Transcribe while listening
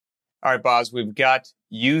All right, Boz, we've got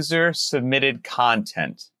user-submitted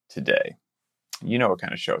content today. You know what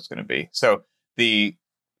kind of show it's going to be. So the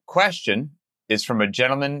question is from a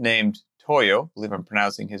gentleman named Toyo. I believe I'm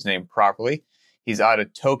pronouncing his name properly. He's out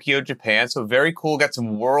of Tokyo, Japan. So very cool. Got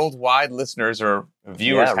some worldwide listeners or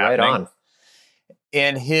viewers happening. Right on.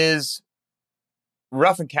 And his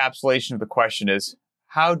rough encapsulation of the question is,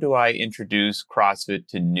 how do I introduce CrossFit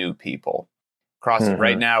to new people? CrossFit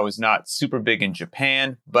right now is not super big in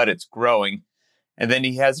Japan, but it's growing. And then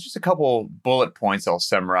he has just a couple bullet points I'll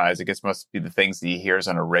summarize. I guess must be the things that he hears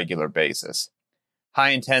on a regular basis. High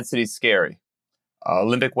intensity, scary.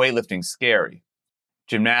 Olympic weightlifting, scary.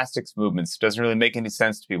 Gymnastics movements, doesn't really make any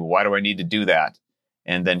sense to people. Why do I need to do that?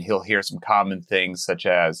 And then he'll hear some common things such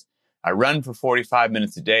as, I run for 45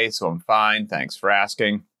 minutes a day, so I'm fine. Thanks for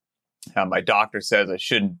asking. My doctor says I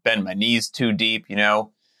shouldn't bend my knees too deep,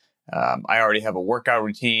 I already have a workout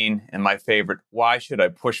routine. And my favorite, why should I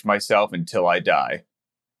push myself until I die?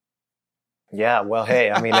 Yeah, well, hey,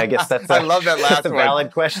 I mean, I guess that's I love that last one.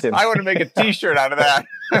 Valid question. I want to make a t-shirt out of that.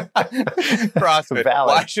 CrossFit,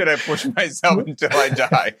 valid. Why should I push myself until I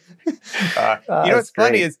die? What's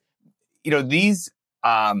funny is, these,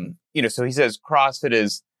 so he says CrossFit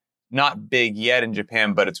is not big yet in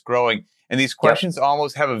Japan, but it's growing. And these questions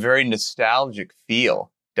almost have a very nostalgic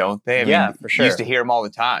feel, don't they? I mean, for sure. You used to hear them all the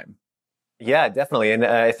time. Yeah, definitely. And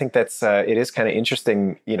I think that's, it is kind of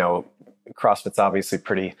interesting, CrossFit's obviously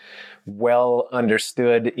pretty well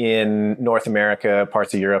understood in North America,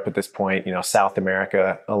 parts of Europe at this point, South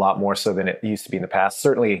America, a lot more so than it used to be in the past,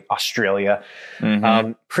 certainly Australia.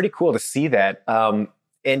 Pretty cool to see that. And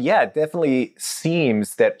yeah, it definitely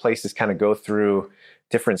seems that places kind of go through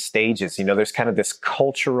different stages. There's kind of this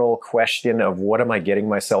cultural question of what am I getting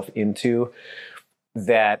myself into,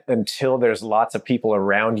 that until there's lots of people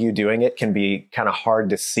around you doing it can be kind of hard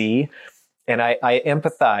to see. And I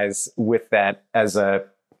empathize with that as a,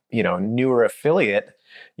 newer affiliate.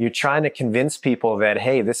 You're trying to convince people that,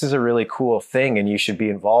 hey, this is a really cool thing and you should be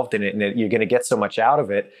involved in it and you're going to get so much out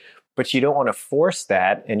of it, but you don't want to force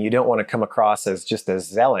that and you don't want to come across as just a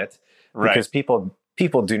zealot, because people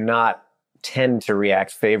do not tend to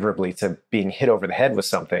react favorably to being hit over the head with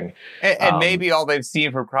something. And maybe all they've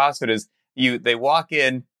seen from CrossFit is they walk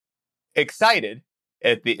in excited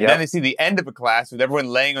then they see the end of a class with everyone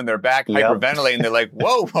laying on their back, hyperventilating. They're like,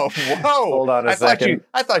 whoa. Hold on a second.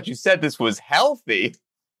 I thought you said this was healthy.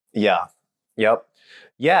 Yeah. Yep.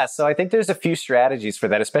 Yeah. So I think there's a few strategies for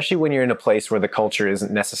that, especially when you're in a place where the culture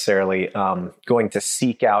isn't necessarily going to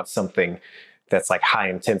seek out something that's like high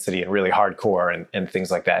intensity and really hardcore and things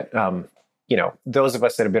like that. Those of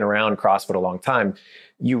us that have been around CrossFit a long time,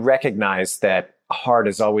 you recognize that hard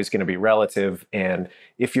is always going to be relative. And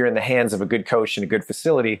if you're in the hands of a good coach and a good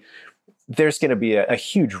facility, there's going to be a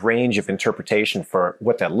huge range of interpretation for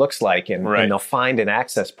what that looks like. And they'll find an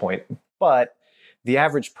access point. But the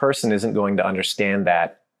average person isn't going to understand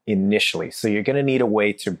that initially. So you're going to need a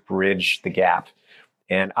way to bridge the gap.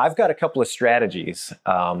 And I've got a couple of strategies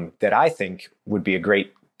that I think would be a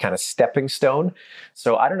great kind of stepping stone.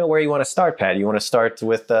 So I don't know where you want to start, Pat. You want to start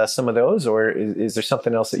with some of those, or is there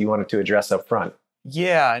something else that you wanted to address up front?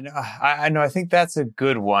 Yeah, I know. I think that's a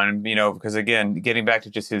good one, because again, getting back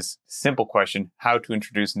to just his simple question, how to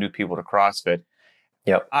introduce new people to CrossFit.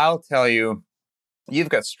 Yep. I'll tell you, you've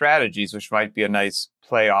got strategies, which might be a nice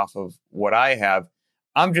play off of what I have.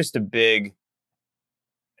 I'm just a big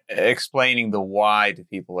explaining the why to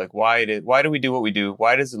people. Like, why do we do what we do?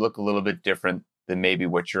 Why does it look a little bit different than maybe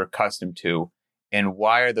what you're accustomed to? And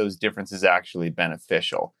why are those differences actually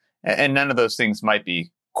beneficial? And none of those things might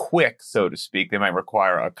be quick, so to speak. They might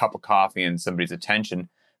require a cup of coffee and somebody's attention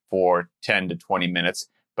for 10 to 20 minutes.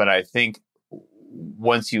 But I think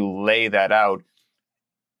once you lay that out,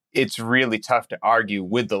 it's really tough to argue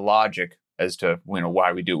with the logic as to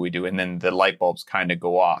why we do what we do. And then the light bulbs kind of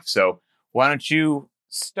go off. So why don't you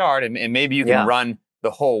start and maybe you can run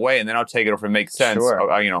the whole way and then I'll take it over if it makes sense. Sure.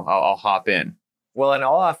 I'll hop in. Well, and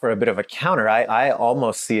I'll offer a bit of a counter. I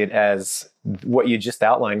almost see it as what you just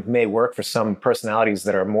outlined may work for some personalities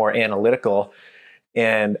that are more analytical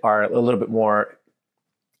and are a little bit more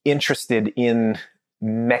interested in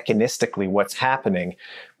mechanistically what's happening.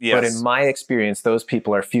 Yes. But in my experience, those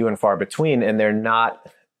people are few and far between, and they're not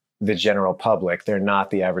the general public. They're not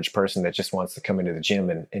the average person that just wants to come into the gym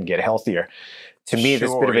and get healthier. To me,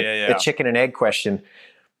 this bit of a chicken and egg question.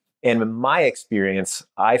 And in my experience,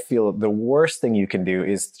 I feel the worst thing you can do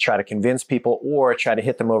is try to convince people or try to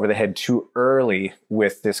hit them over the head too early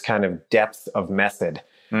with this kind of depth of method.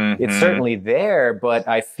 Mm-hmm. It's certainly there, but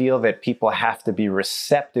I feel that people have to be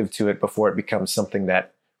receptive to it before it becomes something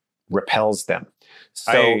that repels them.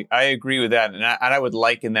 So I agree with that. And I would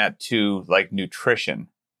liken that to like nutrition.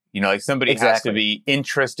 Like somebody has to be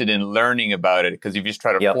interested in learning about it, because if you just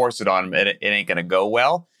try to force it on them, it ain't going to go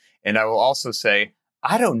well. And I will also say,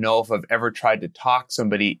 I don't know if I've ever tried to talk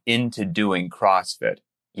somebody into doing CrossFit.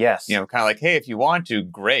 Yes. Kind of like, hey, if you want to,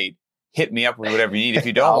 great. Hit me up with whatever you need. If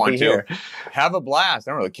you don't want to, have a blast.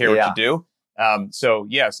 I don't really care what you do. So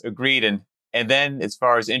yes, agreed. And then as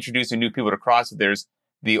far as introducing new people to CrossFit, there's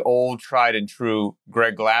the old tried and true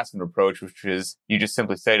Greg Glassman approach, which is you just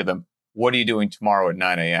simply say to them, what are you doing tomorrow at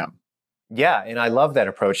 9 a.m.? Yeah, and I love that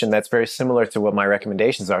approach, and that's very similar to what my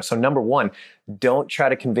recommendations are. So number one, don't try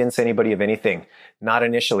to convince anybody of anything, not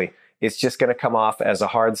initially. It's just going to come off as a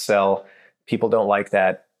hard sell. People don't like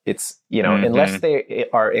that. It's, unless they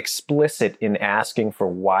are explicit in asking for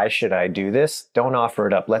why should I do this, don't offer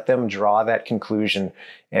it up. Let them draw that conclusion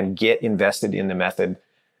and get invested in the method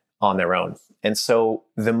on their own. And so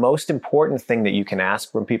the most important thing that you can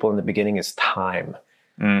ask from people in the beginning is time.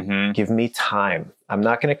 Mm-hmm. Give me time. I'm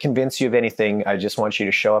not going to convince you of anything. I just want you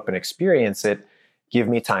to show up and experience it. Give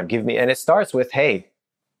me time. And it starts with, hey,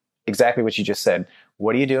 exactly what you just said.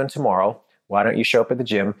 What are you doing tomorrow? Why don't you show up at the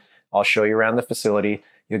gym? I'll show you around the facility.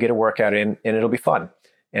 You'll get a workout in and it'll be fun.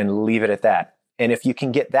 And leave it at that. And if you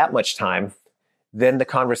can get that much time, then the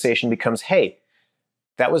conversation becomes, hey,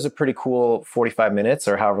 that was a pretty cool 45 minutes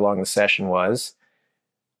or however long the session was.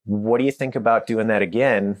 What do you think about doing that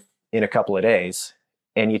again in a couple of days?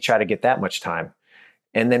 And you try to get that much time.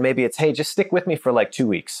 And then maybe it's, hey, just stick with me for like 2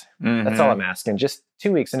 weeks. Mm-hmm. That's all I'm asking. Just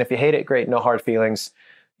 2 weeks. And if you hate it, great. No hard feelings.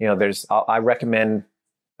 I recommend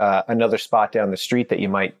another spot down the street that you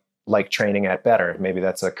might like training at better. Maybe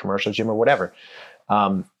that's a commercial gym or whatever.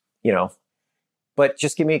 But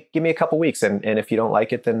just give me a couple weeks. And if you don't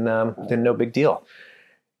like it, then no big deal.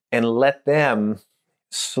 And let them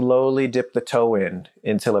slowly dip the toe in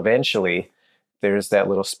until eventually there's that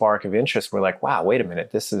little spark of interest. We're like, wow, wait a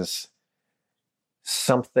minute. This is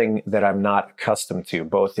something that I'm not accustomed to,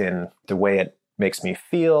 both in the way it makes me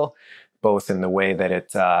feel, both in the way that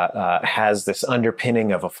it has this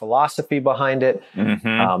underpinning of a philosophy behind it,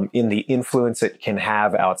 in the influence it can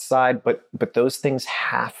have outside. But those things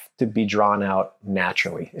have to be drawn out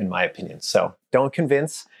naturally, in my opinion. So don't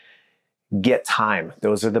convince, get time.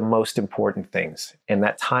 Those are the most important things. And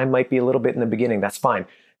that time might be a little bit in the beginning. That's fine.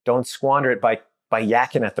 Don't squander it by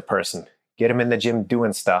yakking at the person. Get them in the gym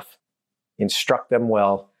doing stuff. Instruct them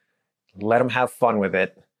well. Let them have fun with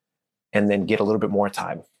it. And then get a little bit more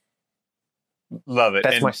time. Love it.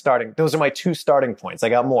 Those are my 2 starting points. I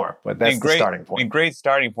got more, but that's the starting point. And great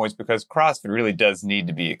starting points, because CrossFit really does need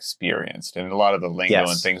to be experienced. And a lot of the lingo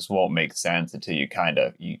and things won't make sense until you kind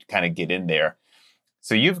of get in there.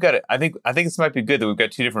 So you've got it. I think this might be good that we've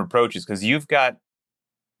got 2 different approaches, because you've got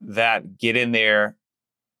that get in there,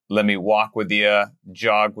 let me walk with you,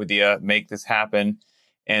 jog with you, make this happen.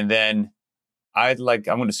 And then I'm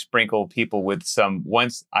going to sprinkle people with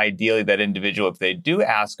once ideally that individual, if they do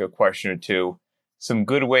ask a question or two, some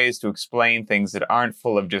good ways to explain things that aren't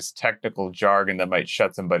full of just technical jargon that might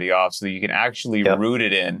shut somebody off, so that you can actually root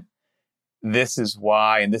it in. This is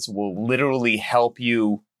why, and this will literally help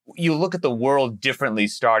you. You look at the world differently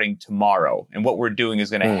starting tomorrow, and what we're doing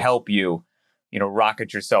is going to help you,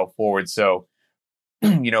 rocket yourself forward. So,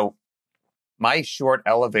 my short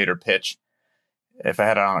elevator pitch, if I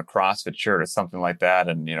had it on a CrossFit shirt or something like that,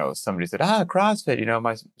 and, somebody said, CrossFit,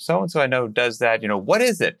 my so-and-so I know does that, what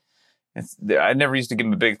is it? I never used to give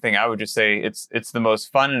them a big thing. I would just say it's the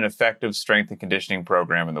most fun and effective strength and conditioning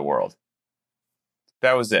program in the world.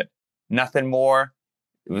 That was it. Nothing more.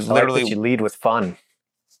 It was literally, like that you lead with fun.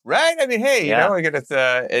 Right? I mean, hey,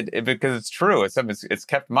 because it's true. It's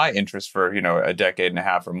kept my interest for, a decade and a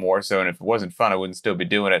half or more. So, and if it wasn't fun, I wouldn't still be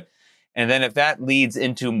doing it. And then if that leads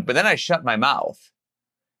into, but then I shut my mouth.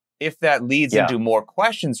 If that leads into more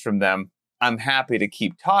questions from them, I'm happy to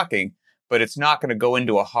keep talking, but it's not going to go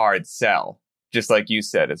into a hard sell. Just like you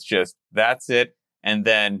said, it's just, that's it. And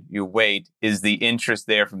then you wait. Is the interest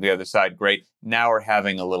there from the other side? Great. Now we're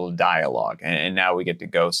having a little dialogue, and now we get to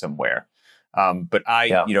go somewhere. But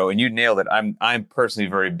and you nailed it. I'm personally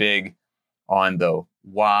very big on the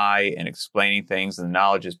why and explaining things, and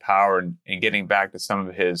knowledge is power, and getting back to some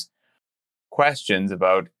of his questions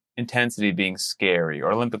about intensity being scary,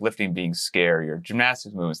 or Olympic lifting being scary, or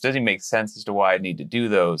gymnastics movements. Doesn't make sense as to why I need to do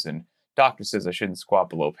those. And doctor says I shouldn't squat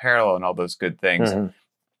below parallel, and all those good things.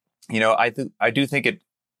 Mm-hmm. I do think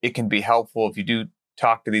it can be helpful if you do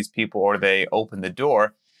talk to these people, or they open the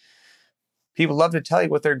door. People love to tell you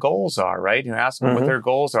what their goals are, right? Ask them what their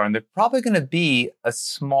goals are. And they're probably going to be a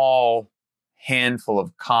small handful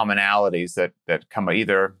of commonalities that come,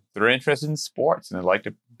 either they're interested in sports and they'd like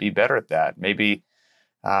to be better at that. Maybe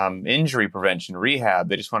injury prevention, rehab.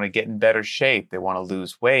 They just want to get in better shape. They want to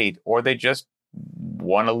lose weight, or they just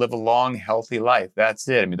want to live a long, healthy life. That's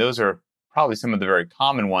it. I mean, those are probably some of the very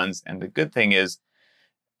common ones. And the good thing is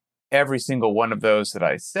every single one of those that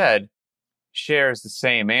I said shares the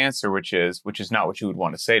same answer, which is not what you would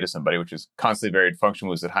want to say to somebody, which is constantly varied function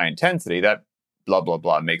moves at high intensity. That blah, blah,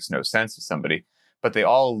 blah makes no sense to somebody. But they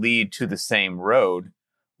all lead to the same road,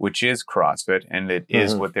 which is CrossFit. And it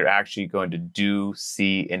is what they're actually going to do,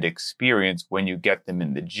 see, and experience when you get them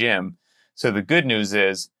in the gym. So the good news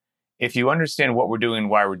is, if you understand what we're doing and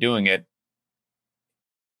why we're doing it,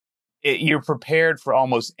 you're prepared for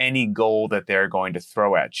almost any goal that they're going to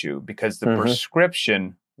throw at you, because the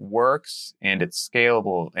prescription works and it's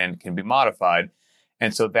scalable and can be modified.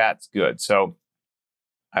 And so that's good. So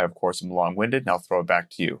I, of course, am long-winded, and I'll throw it back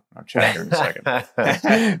to you. I'll chat here in a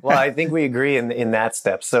second. Well, I think we agree in that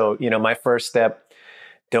step. So, my first step,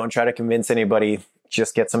 don't try to convince anybody,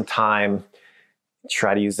 just get some time,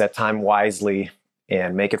 try to use that time wisely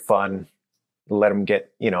and make it fun, let them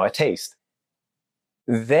get, a taste.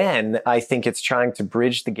 Then I think it's trying to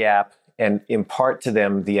bridge the gap and impart to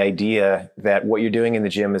them the idea that what you're doing in the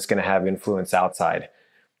gym is going to have influence outside.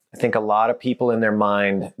 I think a lot of people in their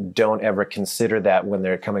mind don't ever consider that when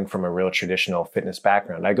they're coming from a real traditional fitness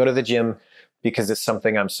background. I go to the gym because it's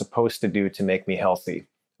something I'm supposed to do to make me healthy.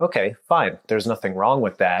 Okay, fine. There's nothing wrong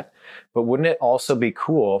with that. But wouldn't it also be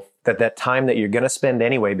cool that time that you're going to spend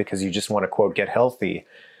anyway because you just want to, quote, get healthy,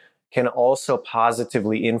 can also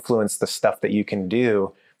positively influence the stuff that you can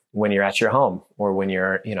do when you're at your home, or when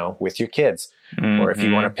you're, with your kids, or if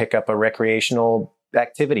you want to pick up a recreational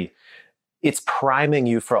activity. It's priming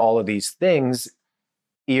you for all of these things.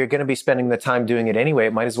 You're going to be spending the time doing it anyway.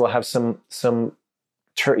 It might as well have some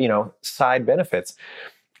side benefits.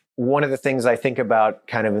 One of the things I think about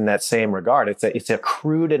kind of in that same regard, it's a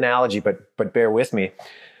crude analogy, but bear with me.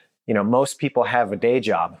 Most people have a day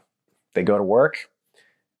job. They go to work,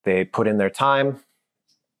 they put in their time,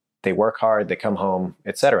 they work hard, they come home,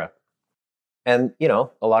 etc. And, a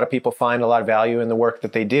lot of people find a lot of value in the work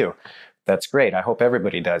that they do. That's great. I hope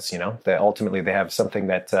everybody does, that ultimately they have something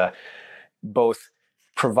that both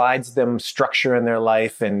provides them structure in their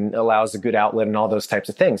life and allows a good outlet and all those types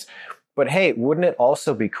of things. But hey, wouldn't it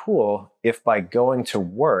also be cool if by going to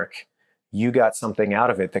work, you got something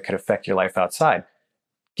out of it that could affect your life outside?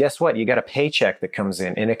 Guess what? You got a paycheck that comes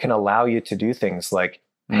in, and it can allow you to do things like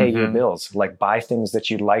pay your bills, like buy things that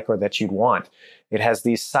you'd like or that you'd want. It has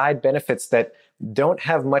these side benefits that don't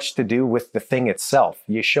have much to do with the thing itself.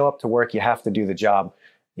 You show up to work, you have to do the job,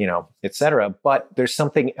 etc. But there's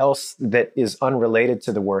something else that is unrelated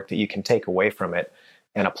to the work that you can take away from it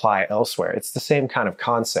and apply elsewhere. It's the same kind of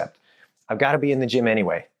concept. I've got to be in the gym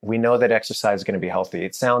anyway. We know that exercise is going to be healthy.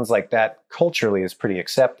 It sounds like that culturally is pretty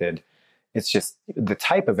accepted. It's just the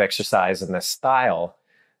type of exercise and the style,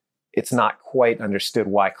 it's not quite understood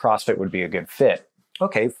why CrossFit would be a good fit.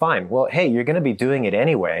 Okay, fine. Well, hey, you're going to be doing it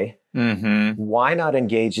anyway. Why not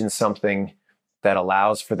engage in something that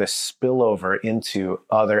allows for the spillover into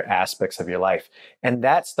other aspects of your life? And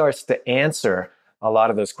that starts to answer a lot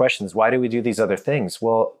of those questions. Why do we do these other things?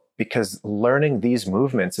 Well, because learning these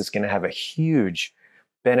movements is going to have a huge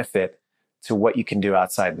benefit to what you can do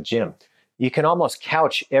outside the gym. You can almost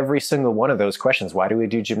couch every single one of those questions. Why do we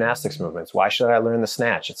do gymnastics movements? Why should I learn the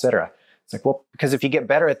snatch, etc.? It's like, well, because if you get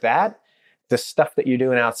better at that, the stuff that you're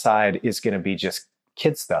doing outside is going to be just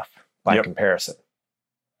kid stuff by comparison.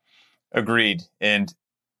 Agreed. And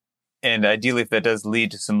ideally, if that does lead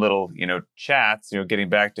to some little, chats, getting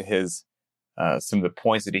back to his, some of the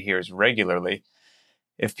points that he hears regularly,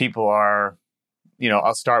 if people are,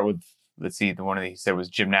 I'll start with, let's see, the one that he said was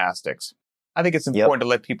gymnastics. I think it's important to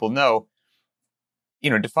let people know,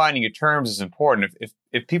 defining your terms is important.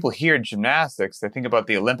 If people hear gymnastics, they think about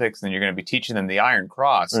the Olympics, and you're going to be teaching them the Iron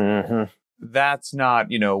Cross. That's not,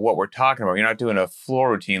 what we're talking about. You're not doing a floor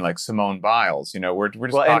routine like Simone Biles. We're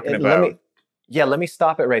just talking about. Let me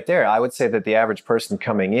stop it right there. I would say that the average person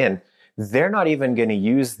coming in, they're not even going to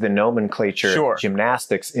use the nomenclature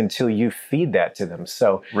gymnastics until you feed that to them.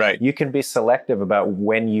 So you can be selective about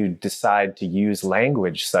when you decide to use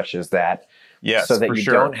language such as that. Yes, so that you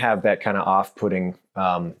don't have that kind of off-putting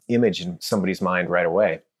image in somebody's mind right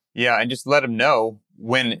away. Yeah, and just let them know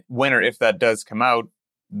when or if that does come out,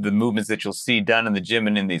 the movements that you'll see done in the gym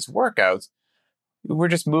and in these workouts, we're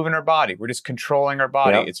just moving our body. We're just controlling our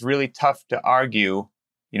body. It's really tough to argue,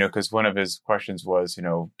 because one of his questions was,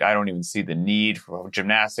 I don't even see the need for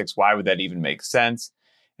gymnastics. Why would that even make sense?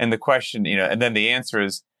 And the question, and then the answer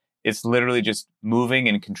is, It's literally just moving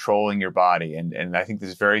and controlling your body. And I think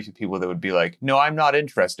there's very few people that would be like, no, I'm not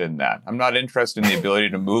interested in that. I'm not interested in the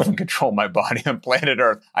ability to move and control my body on planet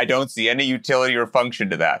Earth. I don't see any utility or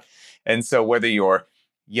function to that. And so whether you're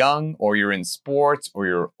young or you're in sports or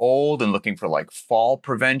you're old and looking for like fall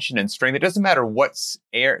prevention and strength, it doesn't matter what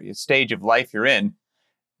stage of life you're in,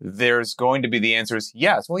 there's going to be the answer is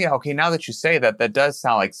yes. Well, yeah, okay, now that you say that, that does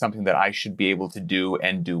sound like something that I should be able to do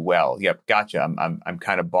and do well. Yep, gotcha. I'm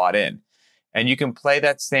kind of bought in. And you can play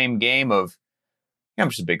that same game of, I'm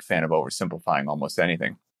just a big fan of oversimplifying almost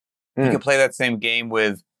anything. You can play that same game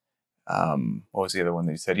with, what was the other one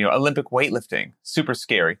that you said? Olympic weightlifting, super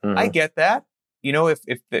scary. I get that.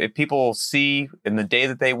 If people see in the day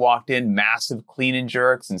that they walked in, massive clean and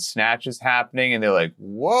jerks and snatches happening, and they're like,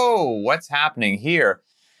 whoa, what's happening here?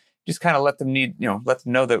 Just kind of let them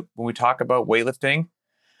know that when we talk about weightlifting,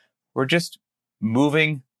 we're just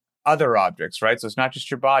moving other objects, right? So it's not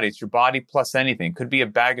just your body, it's your body plus anything. Could be a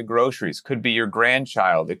bag of groceries, could be your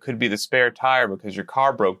grandchild, it could be the spare tire because your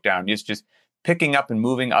car broke down. It's just picking up and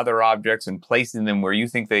moving other objects and placing them where you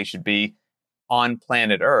think they should be on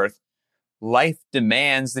planet Earth. Life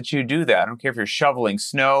demands that you do that. I don't care if you're shoveling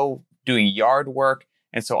snow, doing yard work.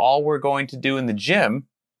 And so all we're going to do in the gym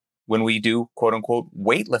when we do quote unquote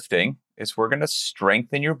weightlifting is we're going to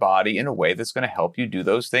strengthen your body in a way that's going to help you do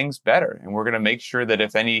those things better. And we're going to make sure that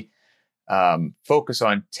if any focus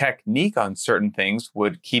on technique on certain things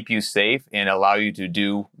would keep you safe and allow you to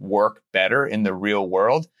do work better in the real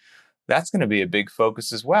world, that's going to be a big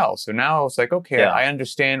focus as well. So now it's like, okay, I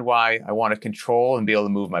understand why I want to control and be able to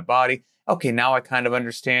move my body. Okay, now I kind of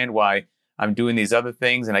understand why I'm doing these other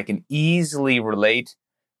things, and I can easily relate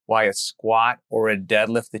why a squat or a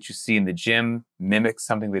deadlift that you see in the gym mimics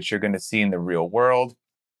something that you're going to see in the real world.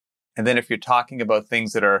 And then if you're talking about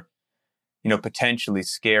things that are, potentially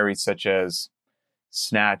scary, such as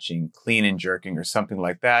snatching, clean and jerking, or something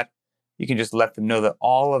like that, you can just let them know that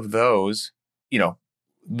all of those,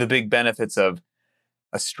 the big benefits of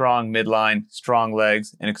a strong midline, strong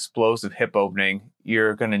legs, and explosive hip opening,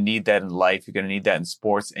 you're going to need that in life. You're going to need that in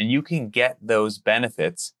sports. And you can get those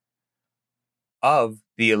benefits of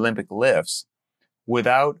the Olympic lifts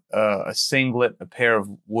without a singlet, a pair of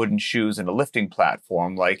wooden shoes, and a lifting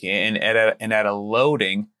platform, and at a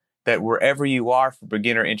loading that wherever you are for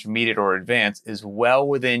beginner, intermediate, or advanced is well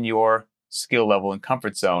within your skill level and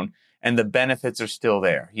comfort zone, and the benefits are still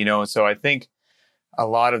there. And so I think a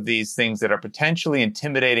lot of these things that are potentially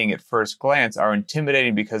intimidating at first glance are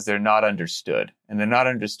intimidating because they're not understood. And they're not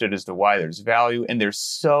understood as to why there's value. And they're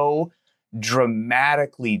so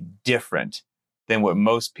dramatically different than what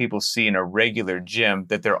most people see in a regular gym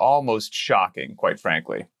that they're almost shocking, quite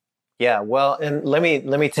frankly. Yeah, well, and let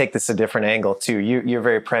me take this a different angle too. You're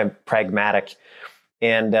very pragmatic.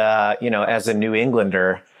 And, as a New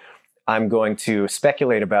Englander, I'm going to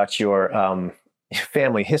speculate about your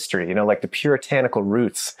family history, like the puritanical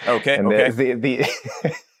roots. Okay. And the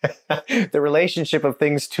the relationship of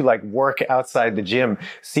things to like work outside the gym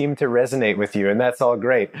seem to resonate with you. And that's all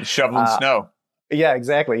great. Shoveling snow. Yeah,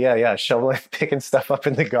 exactly. Yeah. Shoveling, picking stuff up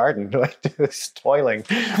in the garden, just toiling.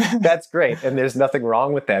 That's great. And there's nothing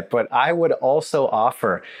wrong with that. But I would also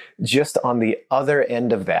offer, just on the other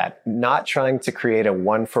end of that, not trying to create a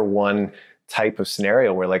one-for-one type of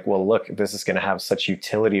scenario where like, well, look, this is going to have such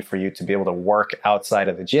utility for you to be able to work outside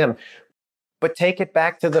of the gym, but take it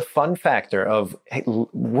back to the fun factor of, hey,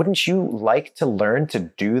 wouldn't you like to learn to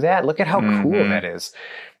do that? Look at how cool that is.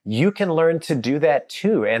 You can learn to do that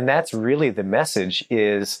too. And that's really the message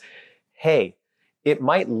is, hey, it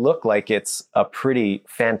might look like it's a pretty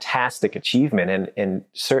fantastic achievement. And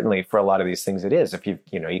certainly for a lot of these things, it is. If you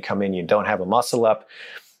come in, you don't have a muscle up,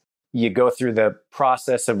 you go through the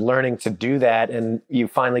process of learning to do that, and you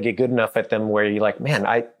finally get good enough at them where you're like, man,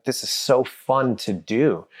 this is so fun to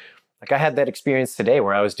do. Like I had that experience today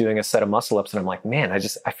where I was doing a set of muscle ups and I'm like, man,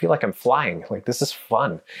 I feel like I'm flying. Like this is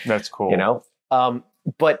fun. That's cool.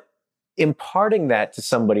 But imparting that to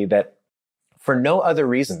somebody that for no other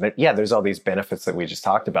reason that, there's all these benefits that we just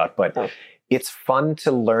talked about, but it's fun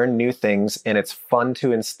to learn new things and it's fun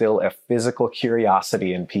to instill a physical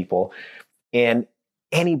curiosity in people. And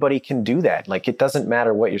anybody can do that. Like it doesn't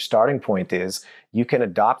matter what your starting point is. You can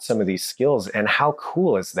adopt some of these skills. And how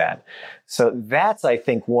cool is that? So that's, I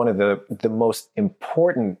think, one of the most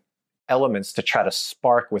important elements to try to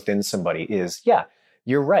spark within somebody is,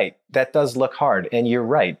 you're right. That does look hard. And you're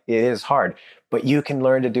right. It is hard, but you can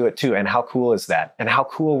learn to do it too. And how cool is that? And how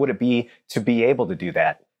cool would it be to be able to do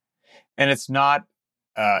that? And it's not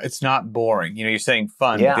boring. You're saying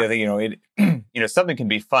fun. Yeah. The other, something can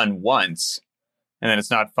be fun once and then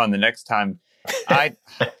it's not fun the next time.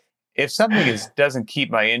 if something doesn't keep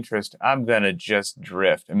my interest, I'm going to just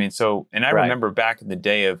drift. I mean, and I Right. remember back in the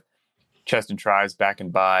day of chest and tries, back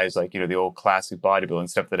and buys, like, the old classic bodybuilding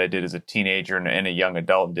stuff that I did as a teenager and a young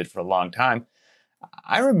adult and did for a long time.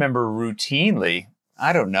 I remember routinely,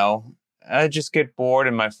 I don't know, I'd just get bored,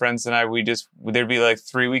 and my friends and I, there'd be like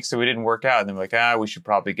 3 weeks that we didn't work out, and then we're like, we should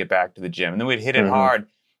probably get back to the gym. And then we'd hit it hard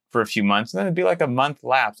for a few months, and then it'd be like a month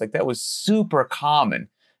lapse. Like, that was super common.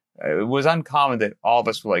 It was uncommon that all of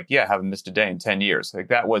us were like, haven't missed a day in 10 years. Like,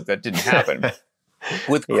 that didn't happen.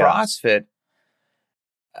 With CrossFit,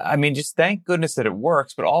 I mean, just thank goodness that it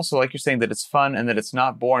works, but also, like you're saying, that it's fun and that it's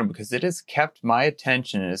not boring, because it has kept my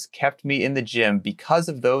attention and has kept me in the gym because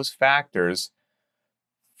of those factors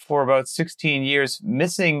for about 16 years,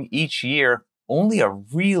 missing each year only a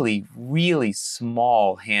really, really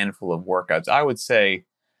small handful of workouts. I would say,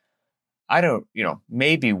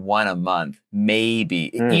 maybe one a month,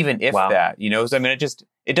 maybe, even if that, So, I mean,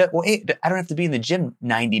 I don't have to be in the gym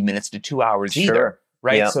 90 minutes to 2 hours either.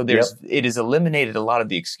 Right. Yep. So it has eliminated a lot of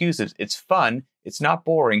the excuses. It's fun. It's not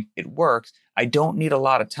boring. It works. I don't need a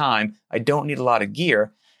lot of time. I don't need a lot of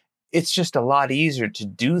gear. It's just a lot easier to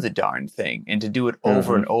do the darn thing and to do it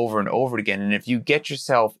over and over and over again. And if you get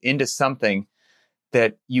yourself into something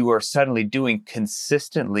that you are suddenly doing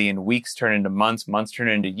consistently, and weeks turn into months, months turn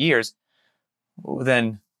into years,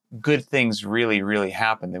 then good things really, really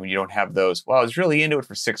happen. Then when you don't have those, I was really into it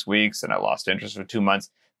for 6 weeks and I lost interest for 2 months.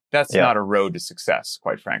 That's not a road to success,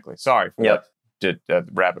 quite frankly. Sorry for that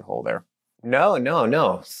rabbit hole there.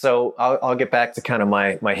 No. So I'll get back to kind of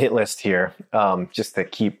my hit list here, just to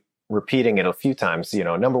keep repeating it a few times.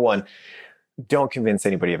 Number one, don't convince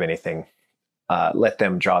anybody of anything. Let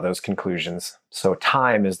them draw those conclusions. So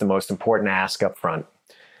time is the most important ask up front.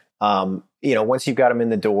 Once you've got them in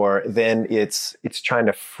the door, then it's trying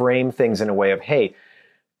to frame things in a way of, hey,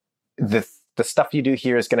 the stuff you do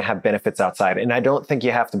here is going to have benefits outside. And I don't think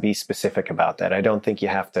you have to be specific about that. I don't think you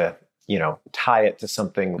have to, tie it to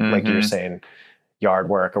something like you were saying, yard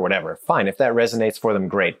work or whatever. Fine. If that resonates for them,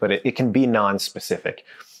 great. But it can be non-specific.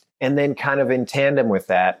 And then kind of in tandem with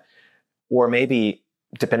that, or maybe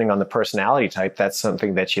depending on the personality type, that's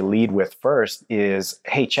something that you lead with first is,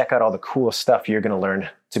 hey, check out all the cool stuff you're going to learn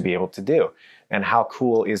to be able to do. And how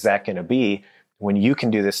cool is that going to be when you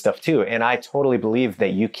can do this stuff too? And I totally believe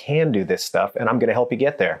that you can do this stuff, and I'm going to help you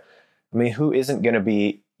get there. I mean, who isn't going to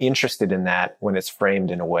be interested in that when it's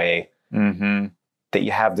framed in a way that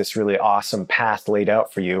you have this really awesome path laid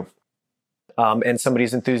out for you, and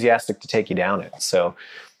somebody's enthusiastic to take you down it? So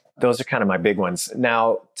those are kind of my big ones.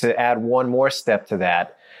 Now, to add one more step to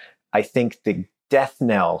that, I think the death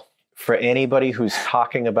knell for anybody who's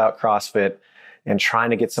talking about CrossFit and trying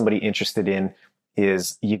to get somebody interested in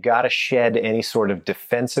is you got to shed any sort of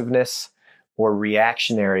defensiveness or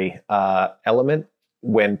reactionary element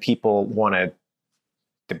when people want to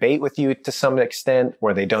debate with you to some extent,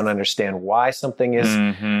 or they don't understand why something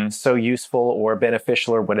is so useful or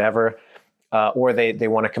beneficial or whatever. Or they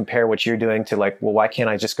want to compare what you're doing to, like, well, why can't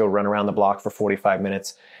I just go run around the block for 45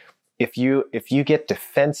 minutes? If you get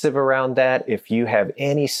defensive around that, if you have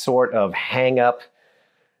any sort of hang up,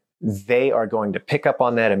 they are going to pick up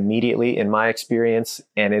on that immediately, in my experience,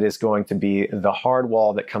 and it is going to be the hard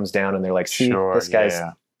wall that comes down, and they're like, see, this guy's,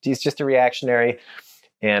 he's just a reactionary,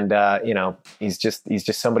 and he's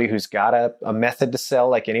just somebody who's got a method to sell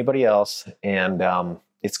like anybody else, and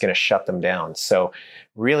it's going to shut them down. So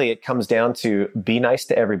really it comes down to be nice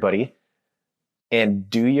to everybody and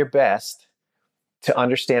do your best to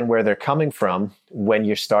understand where they're coming from when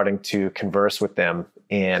you're starting to converse with them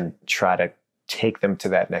and try to take them to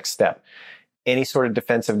that next step. Any sort of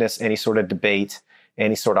defensiveness, any sort of debate,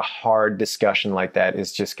 any sort of hard discussion like that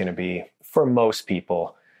is just going to be, for most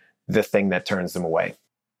people, the thing that turns them away.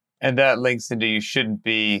 And that links into, you shouldn't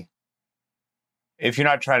be, if you're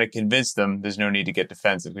not trying to convince them, there's no need to get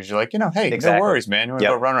defensive, because you're like, hey, no worries, man. You want to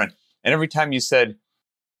go run. And every time you said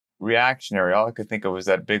reactionary, all I could think of was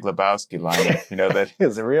that Big Lebowski line, that it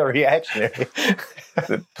was a real reactionary.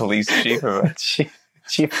 The police chief of it.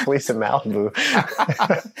 Chief of Police of Malibu.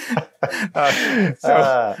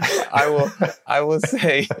 I will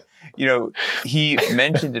say, he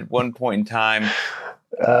mentioned at one point in time,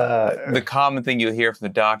 the common thing you'll hear from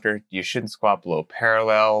the doctor, you shouldn't squat below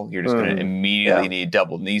parallel. You're just going to immediately need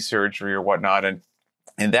double knee surgery or whatnot. And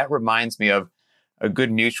that reminds me of a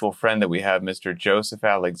good mutual friend that we have, Mr. Joseph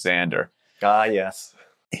Alexander. Ah, yes.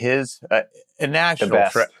 His, a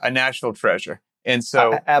national treasure. And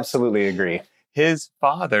so I absolutely agree. His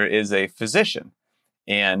father is a physician,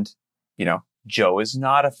 and, Joe is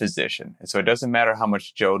not a physician. And so it doesn't matter how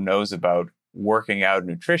much Joe knows about working out and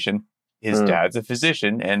nutrition. his dad's a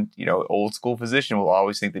physician, and, old school physician will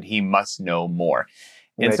always think that he must know more.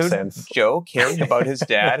 And Makes so sense. Joe, caring about his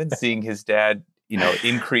dad and seeing his dad,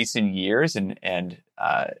 increase in years and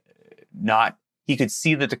he could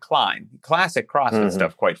see the decline. Classic CrossFit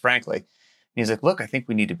stuff, quite frankly. And he's like, look, I think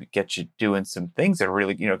we need to get you doing some things that are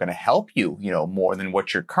really, going to help you, more than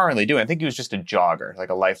what you're currently doing. I think he was just a jogger, like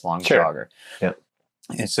a lifelong jogger. Yeah.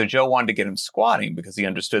 And so Joe wanted to get him squatting because he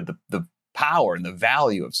understood the power and the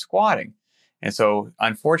value of squatting. And so,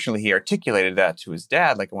 unfortunately, he articulated that to his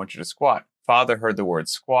dad, like, I want you to squat. Father heard the word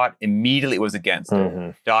squat, immediately was against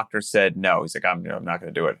it. Doctor said no. He's like, I'm not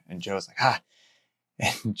going to do it. And Joe's like,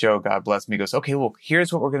 And Joe, God bless him, he goes, okay, well,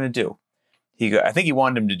 here's what we're going to do. I think he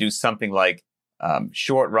wanted him to do something like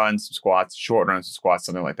short runs, some squats,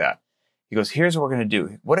 something like that. He goes, here's what we're going to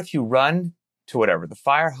do. What if you run to whatever, the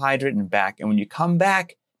fire hydrant and back, and when you come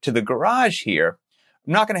back to the garage here,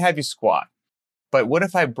 I'm not going to have you squat. But what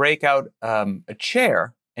if I break out a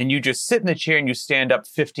chair and you just sit in the chair and you stand up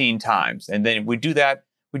 15 times? And then we do that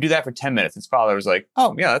for 10 minutes. His father was like,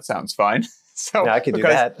 oh, yeah, that sounds fine. So I could do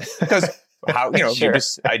that. Because how, Sure. I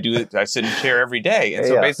sit in a chair every day. And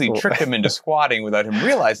so basically tricked him into squatting without him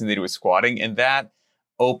realizing that he was squatting. And that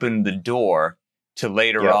opened the door to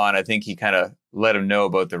later on. I think he kind of let him know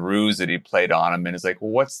about the ruse that he played on him. And it's like,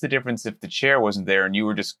 well, what's the difference if the chair wasn't there and you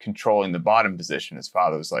were just controlling the bottom position? His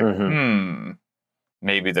father was like,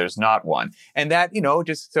 maybe there's not one. And that,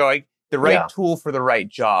 just so the right tool for the right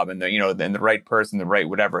job and the right person, the right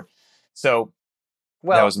whatever. So,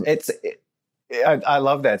 well, I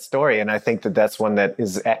love that story. And I think that that's one that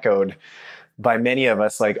is echoed by many of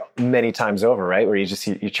us, like many times over, right? Where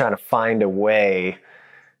you're trying to find a way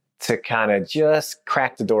to kind of just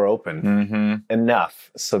crack the door open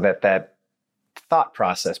enough so that thought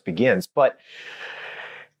process begins. But,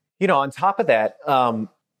 on top of that,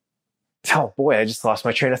 oh boy, I just lost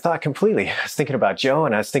my train of thought completely. I was thinking about Joe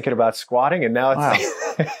and I was thinking about squatting, and now it's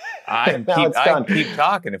I keep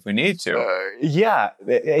talking if we need to.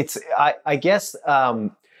 I guess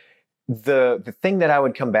the thing that I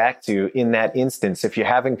would come back to in that instance, if you're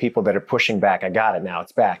having people that are pushing back, I got it now,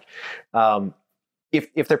 it's back.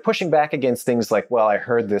 If they're pushing back against things like, well, I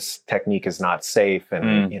heard this technique is not safe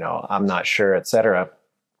and, I'm not sure, et cetera.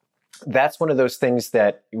 That's one of those things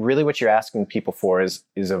that really what you're asking people for is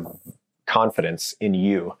a confidence in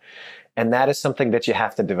you. And that is something that you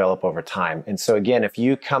have to develop over time. And so again, if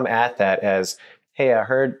you come at that as, hey, I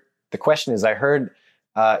heard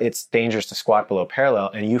it's dangerous to squat below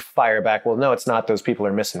parallel, and you fire back, well, no, it's not. Those people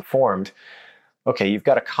are misinformed. Okay, you've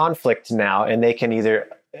got a conflict now, and they can either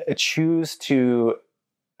choose to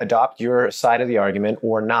adopt your side of the argument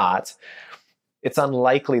or not. It's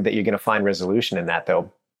unlikely that you're going to find resolution in that,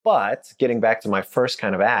 though. But getting back to my first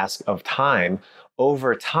kind of ask of time,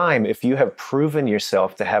 over time, if you have proven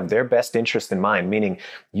yourself to have their best interest in mind, meaning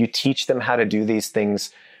you teach them how to do these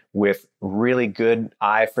things with really good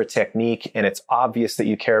eye for technique, and it's obvious that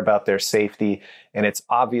you care about their safety, and it's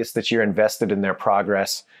obvious that you're invested in their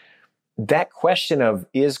progress, that question of,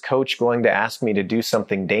 is coach going to ask me to do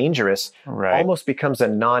something dangerous, almost becomes a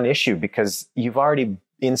non-issue, because you've already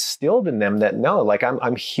instilled in them that, no, like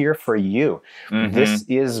I'm here for you. This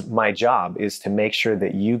is my job, is to make sure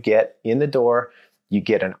that you get in the door, you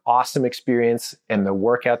get an awesome experience and the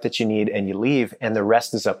workout that you need, and you leave, and the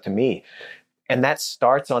rest is up to me. And that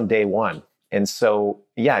starts on day one. And so,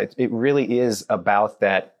 yeah, it really is about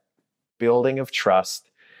that building of trust,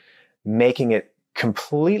 making it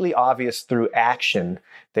completely obvious through action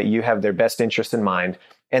that you have their best interest in mind.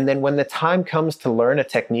 And then when the time comes to learn a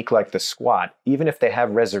technique like the squat, even if they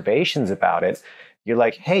have reservations about it, you're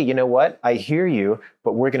like, hey, you know what? I hear you,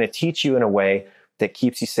 but we're going to teach you in a way that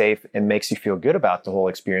keeps you safe and makes you feel good about the whole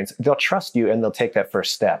experience. They'll trust you and they'll take that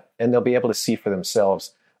first step, and they'll be able to see for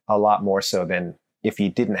themselves a lot more so than if you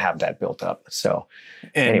didn't have that built up. So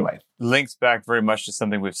anyway. Links back very much to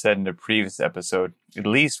something we've said in a previous episode, at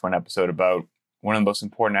least one episode, about one of the most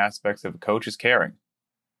important aspects of a coach is caring.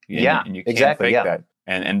 And you can't fake that.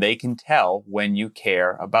 And they can tell when you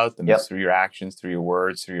care about them through your actions, through your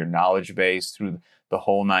words, through your knowledge base, through the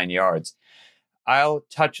whole 9 yards. I'll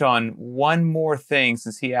touch on one more thing,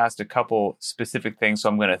 since he asked a couple specific things. So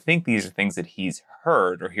I'm going to think these are things that he's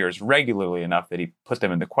heard or hears regularly enough that he put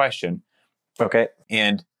them in the question. Okay.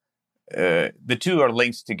 And the two are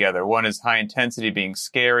linked together. One is high intensity being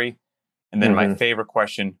scary. And then my favorite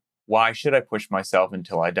question, why should I push myself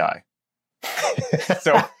until I die?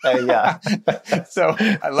 So so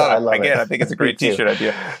I love it. Again, I think it's a great t-shirt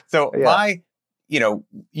idea. So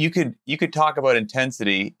you could talk about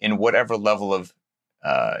intensity in whatever level of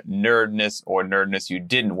nerdness you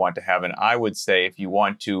didn't want to have. And I would say, if you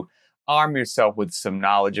want to arm yourself with some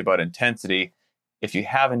knowledge about intensity. If you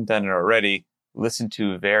haven't done it already, listen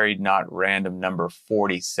to Varied Not Random number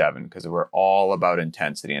 47, because we're all about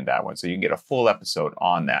intensity in that one. So you can get a full episode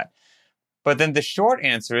on that. But then the short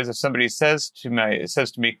answer is, if somebody says to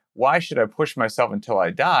me, why should I push myself until I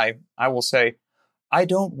die? I will say, I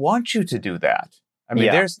don't want you to do that. I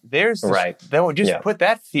mean, there's right. Put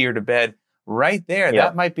that fear to bed right there. Yeah.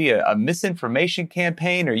 That might be a misinformation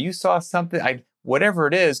campaign, or you saw something, whatever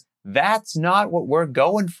it is. That's not what we're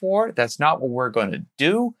going for. That's not what we're going to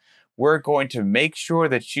do. We're going to make sure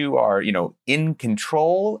that you are, in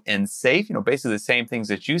control and safe, basically the same things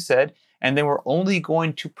that you said. And then we're only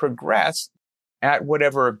going to progress at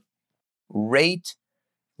whatever rate,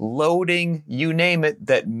 loading, you name it,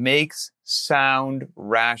 that makes sound,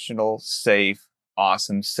 rational, safe,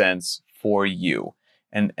 awesome sense for you.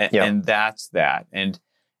 And that's that. And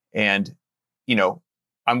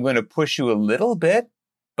I'm going to push you a little bit,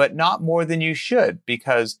 but not more than you should,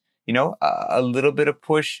 because a little bit of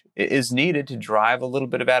push is needed to drive a little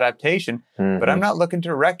bit of adaptation. Mm-hmm. But I'm not looking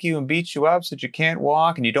to wreck you and beat you up so that you can't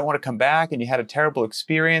walk and you don't want to come back and you had a terrible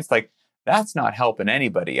experience. Like, that's not helping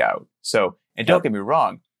anybody out. So, and don't get me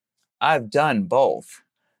wrong, I've done both.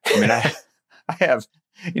 I mean, I have,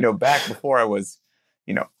 back before I was,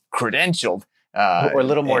 credentialed. Or a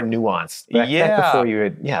little more nuanced. Back before you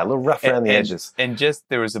had, a little rough around the edges. And just,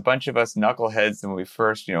 there was a bunch of us knuckleheads when we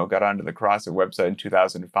first, got onto the CrossFit website in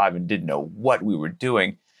 2005 and didn't know what we were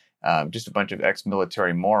doing. Just a bunch of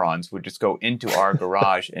ex-military morons would just go into our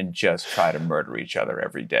garage and just try to murder each other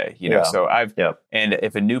every day. So and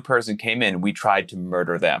if a new person came in, we tried to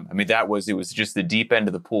murder them. I mean, it was just the deep end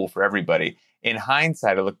of the pool for everybody. In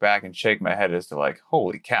hindsight, I look back and shake my head as to like,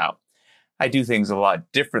 holy cow. I do things a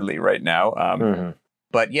lot differently right now.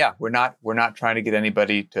 But yeah, we're not trying to get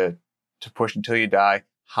anybody to push until you die.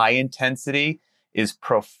 High intensity is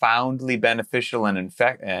profoundly beneficial and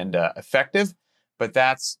effective, but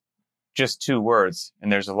that's just two words.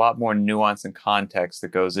 And there's a lot more nuance and context that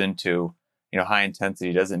goes into, high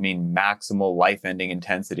intensity doesn't mean maximal life-ending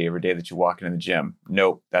intensity every day that you walk into the gym.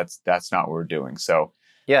 Nope, that's not what we're doing. So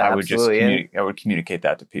I would communicate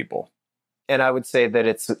that to people. And I would say that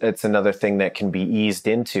it's another thing that can be eased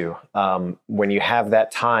into. When you have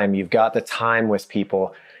that time, you've got the time with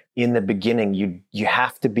people in the beginning. You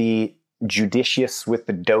have to be judicious with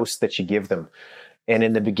the dose that you give them. And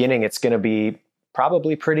in the beginning, it's going to be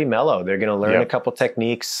probably pretty mellow. They're going to learn a couple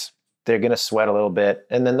techniques. They're going to sweat a little bit,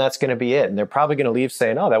 and then that's going to be it. And they're probably going to leave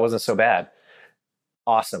saying, "Oh, that wasn't so bad."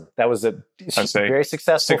 Awesome. That was a very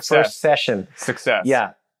successful first session. Success.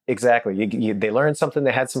 Yeah. Exactly. They learned something.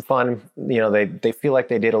 They had some fun. They feel like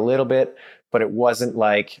they did a little bit, but it wasn't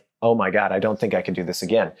like, oh my God, I don't think I can do this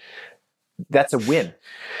again. That's a win.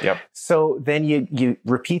 Yep. So then you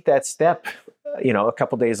repeat that step, a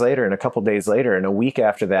couple days later and a couple days later and a week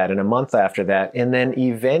after that and a month after that. And then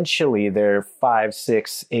eventually they're 5,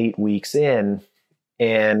 6, 8 weeks in,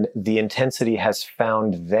 and the intensity has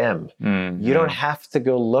found them. Mm-hmm. You don't have to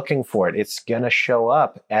go looking for it. It's going to show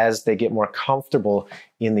up as they get more comfortable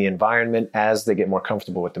in the environment, as they get more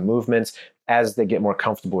comfortable with the movements, as they get more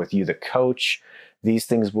comfortable with you, the coach. These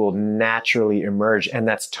things will naturally emerge, and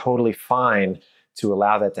that's totally fine to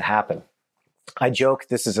allow that to happen. I joke,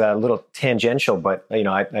 this is a little tangential, but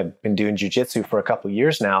I've been doing jiu-jitsu for a couple of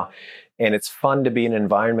years now, and it's fun to be in an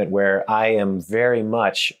environment where I am very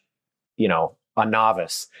much, a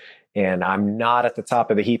novice, and I'm not at the top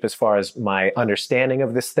of the heap as far as my understanding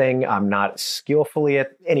of this thing. I'm not skillfully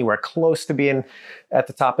anywhere close to being at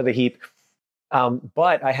the top of the heap.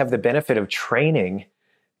 But I have the benefit of training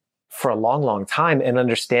for a long, long time and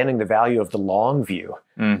understanding the value of the long view.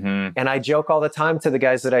 Mm-hmm. And I joke all the time to the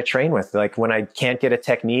guys that I train with, like when I can't get a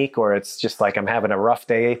technique or it's just like I'm having a rough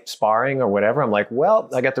day sparring or whatever, I'm like, well,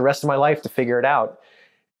 I got the rest of my life to figure it out.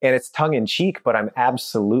 And it's tongue in cheek, but I'm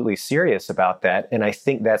absolutely serious about that. And I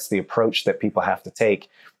think that's the approach that people have to take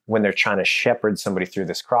when they're trying to shepherd somebody through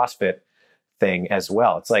this CrossFit thing as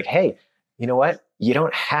well. It's like, hey, you know what? You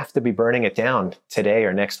don't have to be burning it down today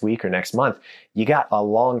or next week or next month. You got a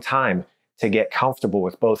long time to get comfortable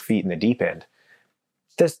with both feet in the deep end.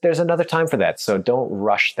 There's another time for that. So don't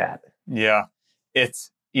rush that. Yeah. It's,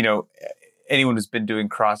 anyone who's been doing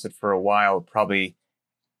CrossFit for a while, probably,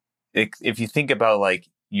 if you think about like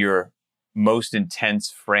your most intense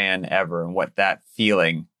Fran ever and what that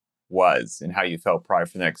feeling was and how you felt probably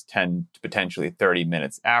for the next 10 to potentially 30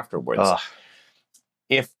 minutes afterwards. Ugh.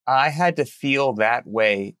 If I had to feel that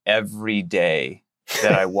way every day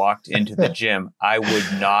that I walked into the gym, I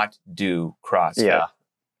would not do CrossFit. Yeah.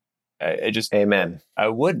 Amen. I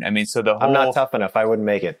wouldn't. I mean, so the whole... I'm not tough enough. I wouldn't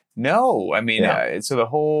make it. No. I mean, so the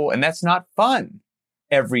whole... And that's not fun.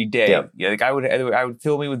 every day. Yeah. Yeah, like I would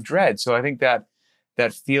fill me with dread. So I think that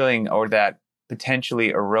feeling, or that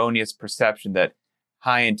potentially erroneous perception that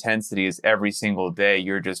high intensity is every single day,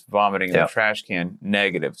 you're just vomiting in the trash can,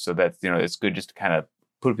 negative. So that's, it's good just to kind of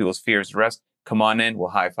put people's fears to rest. Come on in, we'll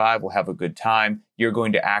high five, we'll have a good time. You're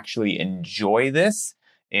going to actually enjoy this,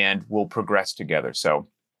 and we'll progress together. So,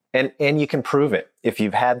 and you can prove it. If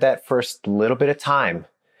you've had that first little bit of time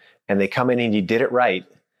and they come in and you did it right,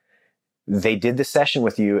 they did the session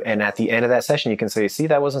with you, and at the end of that session, you can say, see,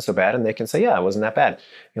 that wasn't so bad. And they can say, yeah, it wasn't that bad.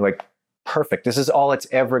 You're like, perfect. This is all it's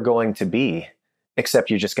ever going to be, except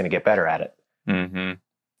you're just going to get better at it. Mm-hmm.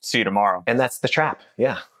 See you tomorrow. And that's the trap.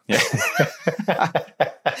 Yeah.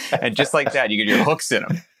 And just like that, you get your hooks in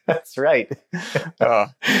them. That's right. I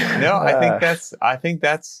think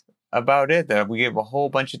that's about it. That we gave a whole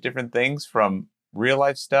bunch of different things, from real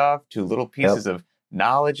life stuff to little pieces of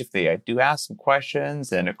knowledge. If they do ask some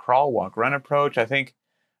questions, and a crawl, walk, run approach, I think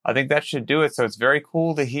that should do it. So it's very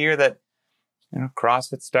cool to hear that,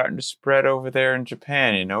 CrossFit's starting to spread over there in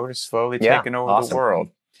Japan. We're slowly taking over the world.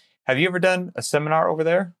 Have you ever done a seminar over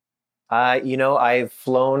there? I've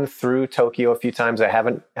flown through Tokyo a few times. I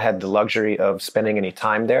haven't had the luxury of spending any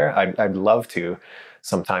time there. I'd love to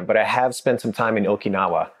sometime, but I have spent some time in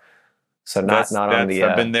Okinawa. So not on the.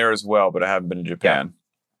 I've been there as well, but I haven't been to Japan.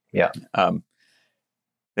 Yeah.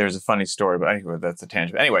 There's a funny story, but anyway, that's a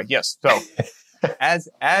tangent. Anyway, yes. So as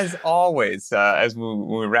always, as when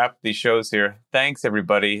we wrap these shows here, thanks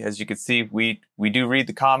everybody. As you can see, we do read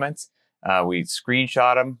the comments. We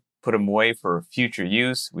screenshot them, put them away for future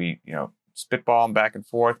use. We, spitball them back and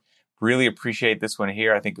forth. Really appreciate this one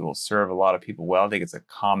here. I think it will serve a lot of people well. I think it's a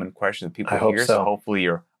common question that people hear. So hopefully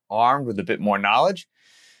you're armed with a bit more knowledge.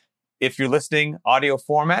 If you're listening audio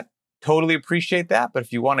format, totally appreciate that. But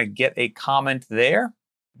if you want to get a comment there,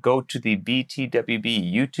 go to the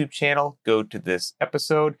BTWB YouTube channel, go to this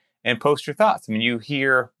episode, and post your thoughts. I mean, you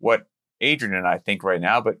hear what Adrian and I think right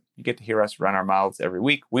now, but you get to hear us run our mouths every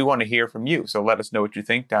week. We want to hear from you. So let us know what you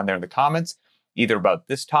think down there in the comments, either about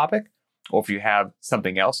this topic, or if you have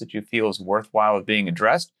something else that you feel is worthwhile of being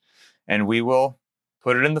addressed, and we will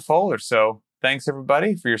put it in the folder. So thanks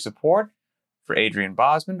everybody for your support. For Adrian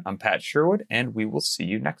Bosman, I'm Pat Sherwood, and we will see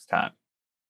you next time.